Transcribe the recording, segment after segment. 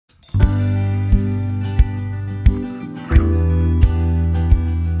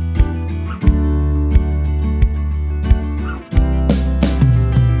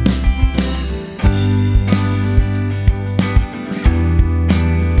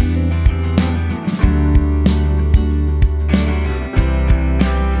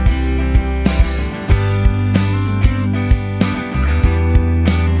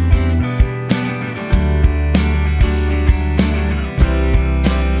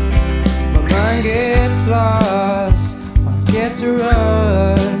lost, I get to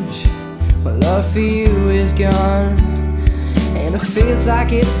rush. My love for you is gone, and it feels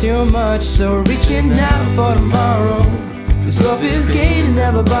like it's too much. So reaching out for tomorrow, 'cause love is gained and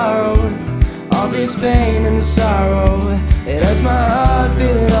never borrowed. All this pain and the sorrow, it hurts my heart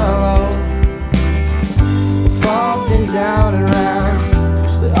feeling alone. We're falling down and round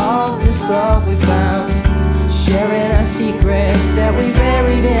with all this love we found, sharing our secrets that we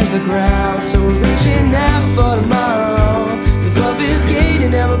buried in the ground. So we're reaching out for tomorrow, 'cause love is gained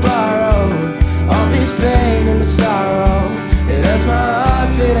and never borrowed. All this pain and the sorrow, it hurts my heart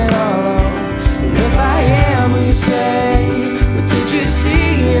feeling alone. And if I am who you say, what did you see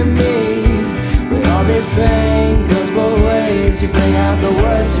in me? With all this pain goes both ways, you bring out the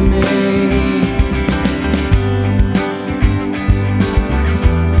worst in me.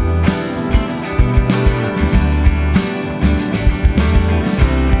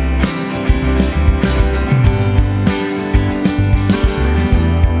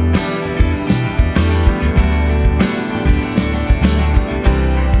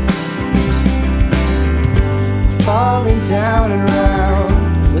 Falling down and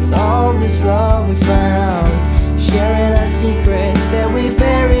round with all this love we found, sharing our secrets that we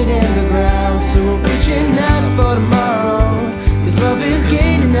buried in the ground. So we're reaching out for tomorrow, 'cause love is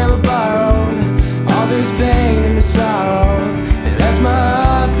gained and never borrowed. All this pain and the sorrow, it hurts my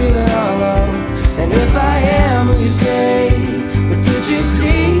heart feeling alone. And if I am who you say, what did you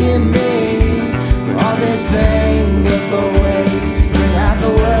see in me? With all this pain goes both ways, bring out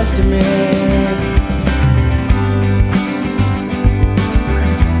the worst in me.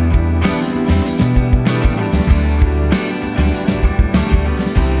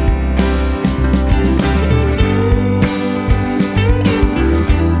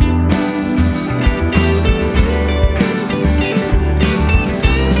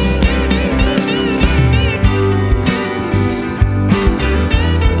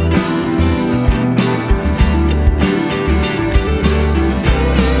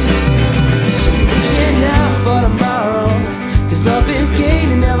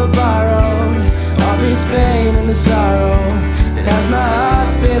 Pain and the sorrow, it has my heart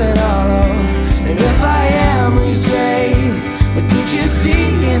feeling hollow. And if I am who you say, what did you see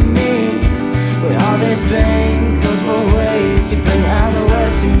in me? With all this pain